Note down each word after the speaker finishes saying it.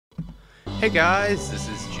Hey guys, this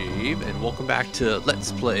is Jaev, and welcome back to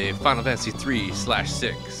Let's Play Final Fantasy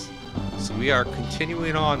 3/6. So we are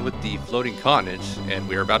continuing on with the floating continent, and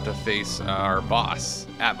we are about to face our boss,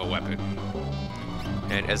 Atma Weapon.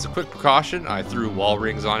 And as a quick precaution, I threw wall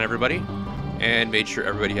rings on everybody, and made sure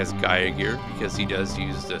everybody has Gaia gear, because he does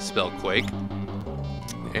use the spell Quake.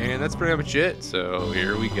 And that's pretty much it, so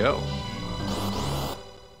here we go.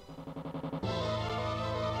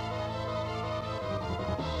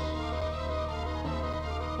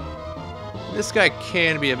 This guy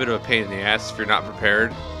can be a bit of a pain in the ass if you're not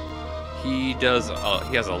prepared. He has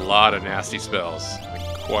a lot of nasty spells,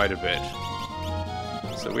 like quite a bit.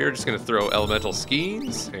 So we're just going to throw elemental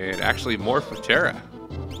skeins and actually morph with Terra.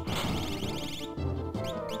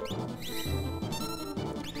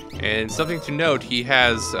 And something to note, he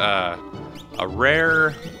has a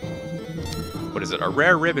rare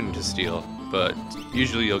ribbon to steal, but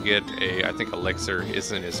usually you'll get I think elixir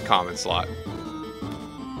is in his common slot.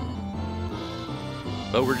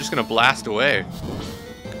 But we're just going to blast away,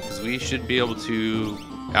 because we should be able to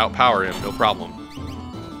outpower him, no problem.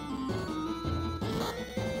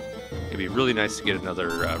 It'd be really nice to get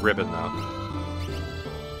another ribbon, though.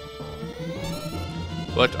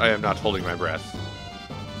 But I am not holding my breath.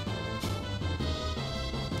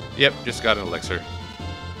 Yep, just got an elixir.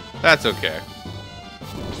 That's okay.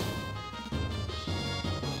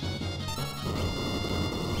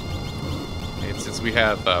 Since we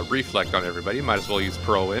have Reflect on everybody, might as well use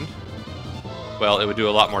Pearl Wind. Well, it would do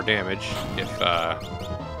a lot more damage if... Uh-oh.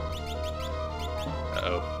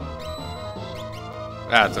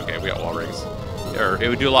 That's okay, we got wall rings. Or it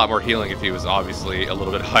would do a lot more healing if he was obviously a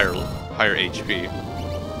little bit higher HP.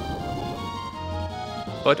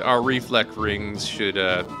 But our Reflect rings should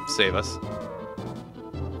save us.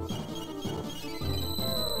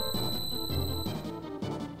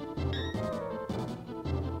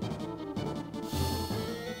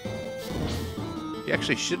 He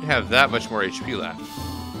actually shouldn't have that much more HP left.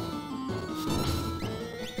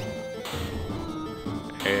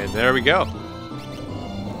 And there we go.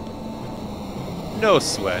 No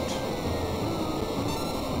sweat.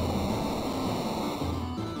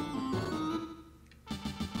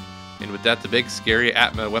 And with that, the big scary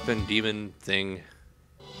Atma Weapon demon thing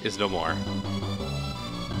is no more.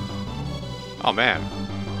 Oh man.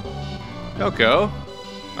 Don't go.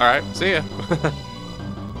 Alright, see ya.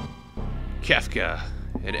 Kefka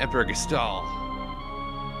and Emperor Gestal.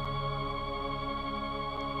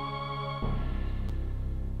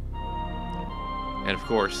 And of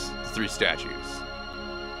course, the three statues.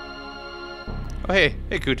 Oh hey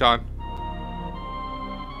Kutan.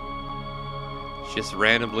 Just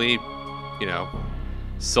randomly, you know,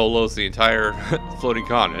 solos the entire floating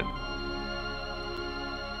continent.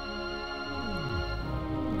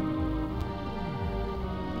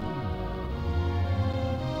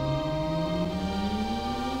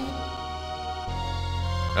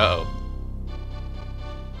 Uh-oh.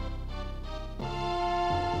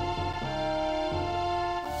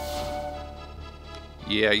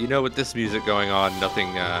 Yeah, you know, with this music going on,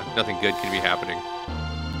 nothing good can be happening.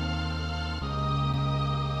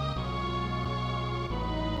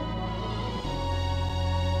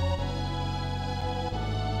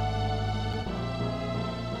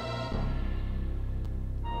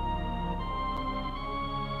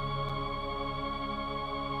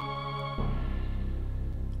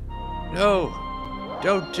 No!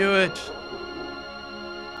 Don't do it!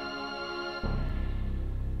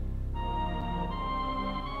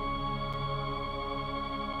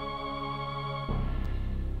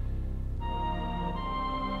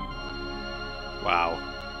 Wow.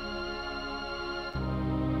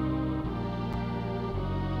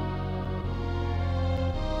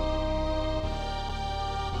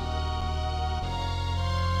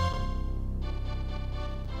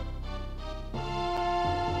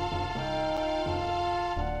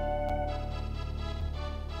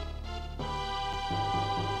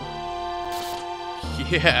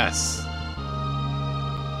 Yes!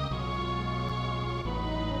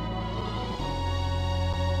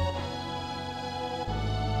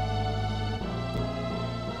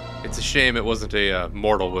 It's a shame it wasn't a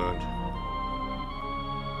mortal wound.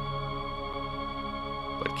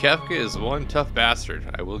 But Kefka is one tough bastard,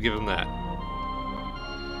 I will give him that.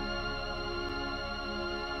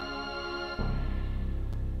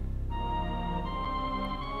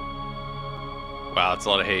 Wow, that's a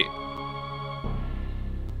lot of hate.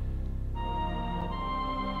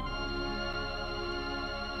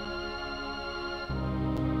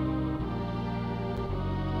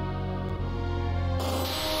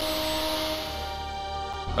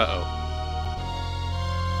 Uh-oh.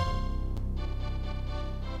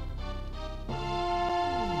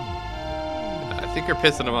 think you're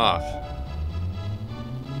pissing him off.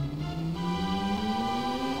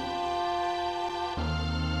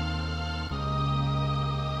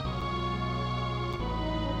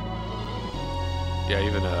 Yeah,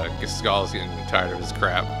 even Gascal's getting tired of his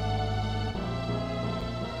crap.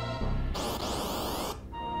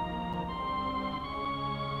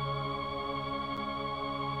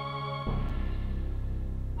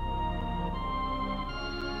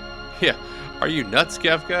 Yeah, are you nuts,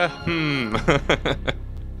 Kefka?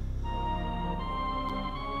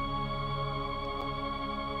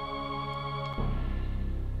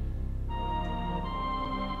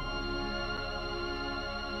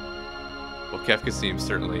 Well, Kefka seems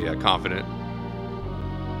certainly confident.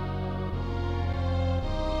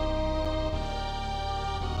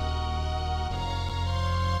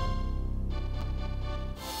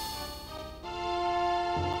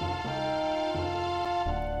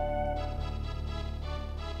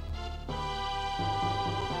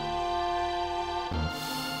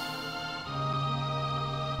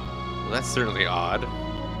 Well, that's certainly odd.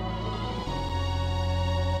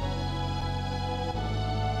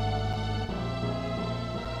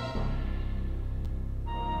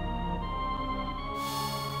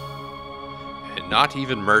 And not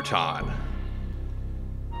even Murton.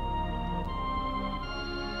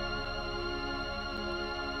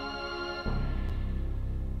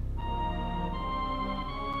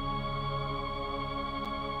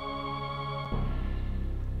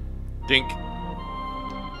 Dink.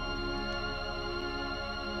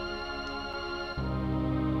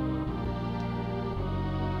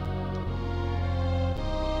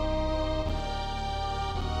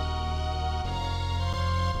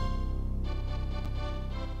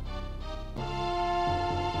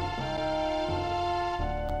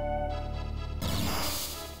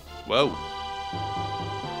 Whoa.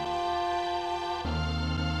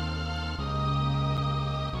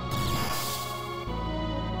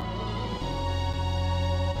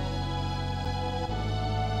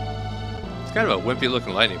 It's kind of a wimpy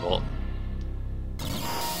looking lightning bolt.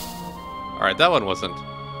 Alright, that one wasn't.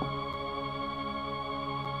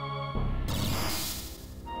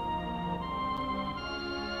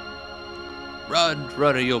 Run,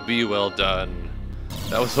 run, or you'll be well done.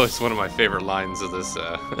 That was always one of my favorite lines of this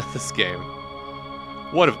this game.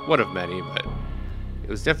 One of many, but it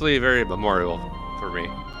was definitely very memorable for me.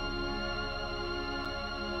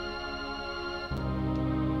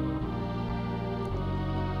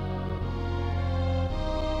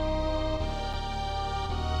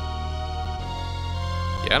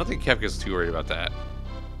 Yeah, I don't think Kefka's too worried about that.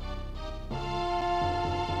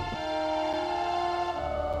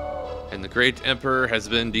 And the great emperor has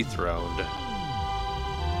been dethroned.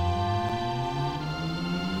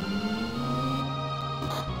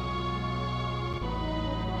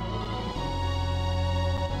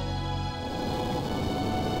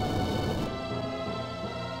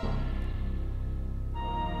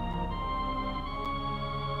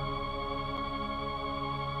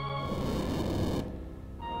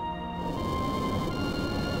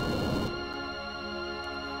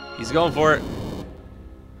 He's going for it.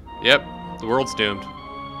 Yep, the world's doomed.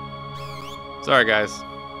 Sorry, guys.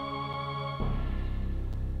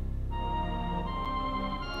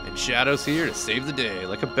 And Shadow's here to save the day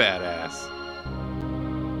like a badass.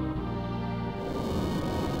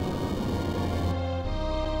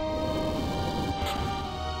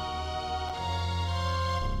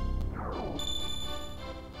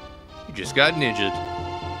 You just got ninja'd.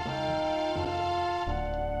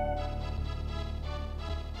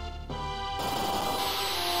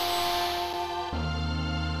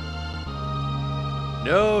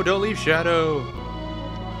 No, don't leave Shadow.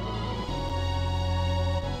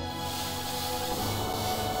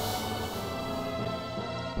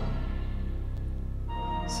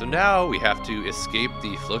 So now we have to escape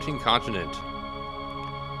the floating continent.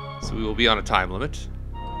 So we will be on a time limit.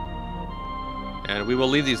 And we will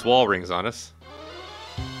leave these wall rings on us.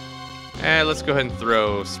 And let's go ahead and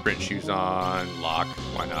throw sprint shoes on, lock,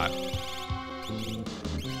 why not?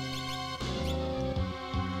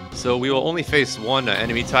 So we will only face one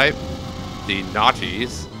enemy type, the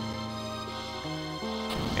Naughties.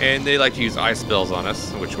 And they like to use ice spells on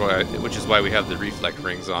us, which is why we have the reflect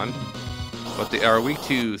rings on. But they are weak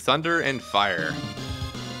to thunder and fire.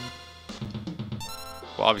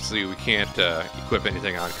 Well, obviously we can't equip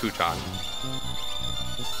anything on Kutan.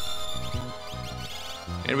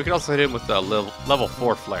 And we can also hit him with a level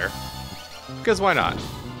 4 flare. Because why not?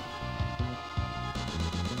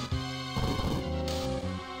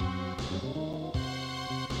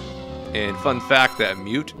 And fun fact that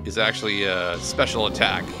Mute is actually a special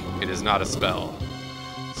attack. It is not a spell.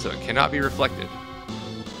 So it cannot be reflected.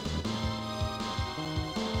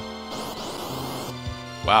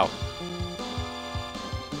 Wow.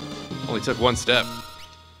 Only took one step.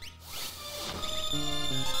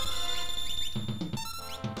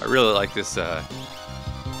 I really like this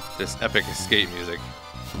this epic escape music.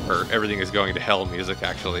 Or everything is going to hell music,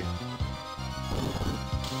 actually.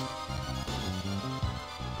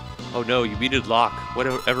 Oh no, you muted lock.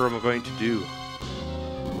 Whatever am I going to do?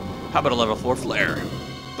 How about a level 4 flare?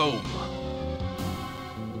 Boom.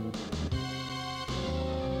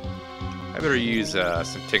 I better use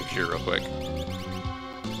some tincture real quick.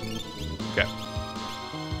 Okay.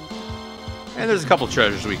 And there's a couple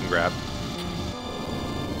treasures we can grab.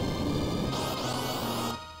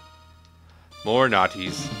 More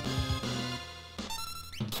naughties.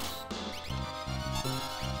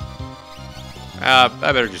 I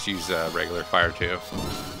better just use regular fire too.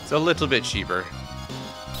 It's a little bit cheaper.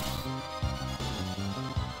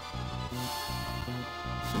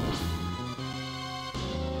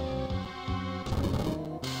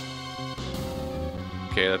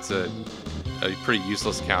 Okay, that's a pretty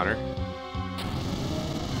useless counter.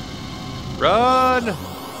 Run!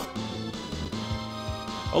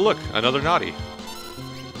 Oh look, another naughty.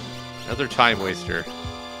 Another time waster.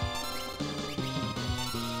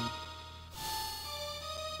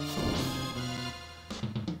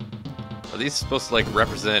 Are these supposed to like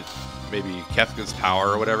represent maybe Kefka's power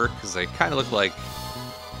or whatever? Because they kind of look like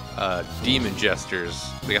demon jesters.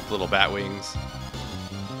 They got the little bat wings.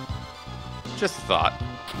 Just a thought.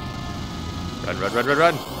 Run, run, run, run,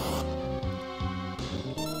 run.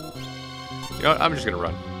 You know what? I'm just gonna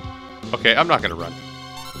run. Okay, I'm not gonna run.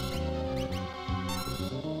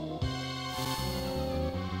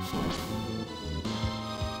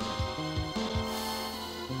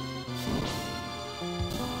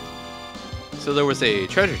 So there was a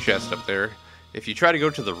treasure chest up there. If you try to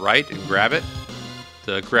go to the right and grab it,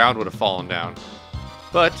 the ground would have fallen down.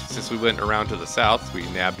 But since we went around to the south, we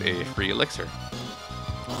nabbed a free elixir.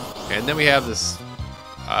 And then we have this.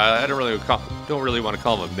 I don't really want to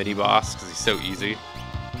call him a mini boss because he's so easy.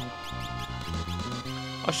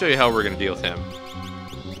 I'll show you how we're gonna deal with him.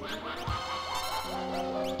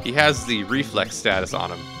 He has the reflex status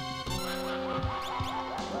on him,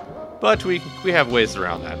 but we have ways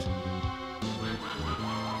around that.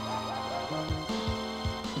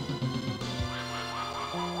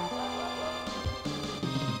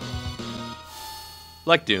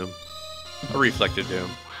 Like Doom. A reflected Doom.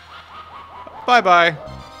 Bye-bye.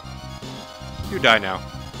 You die now.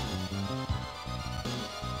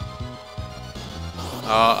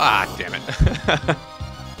 Damn it.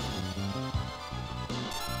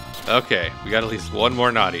 Okay, we got at least one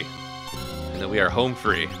more naughty. And then we are home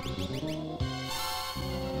free.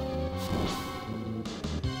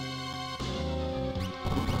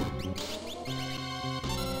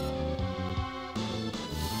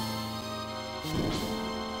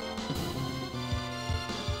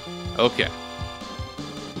 Okay.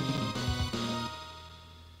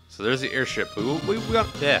 So there's the airship. We want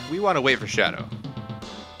to wait for Shadow.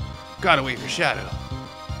 Gotta wait for Shadow.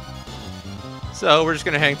 So we're just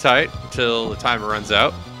going to hang tight until the timer runs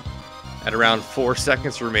out. At around 4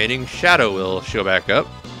 seconds remaining, Shadow will show back up.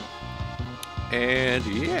 And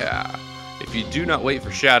yeah, if you do not wait for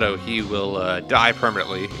Shadow, he will die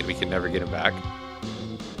permanently and we can never get him back.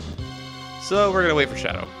 So we're going to wait for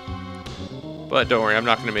Shadow. But don't worry, I'm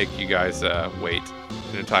not going to make you guys wait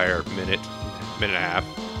an entire minute and a half.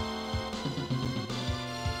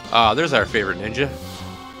 There's our favorite ninja.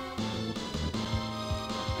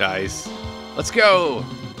 Nice. Let's go!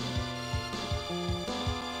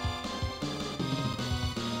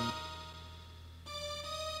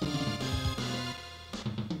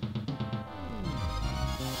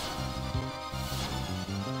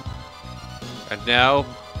 And now,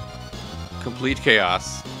 complete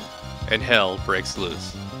chaos. And hell breaks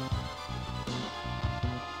loose.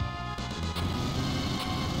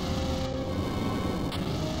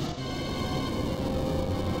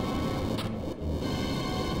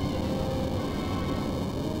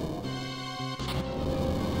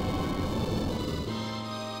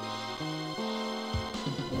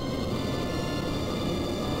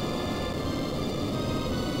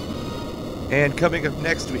 And coming up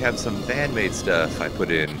next, we have some fan-made stuff I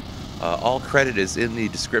put in. All credit is in the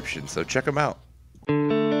description, so check them out.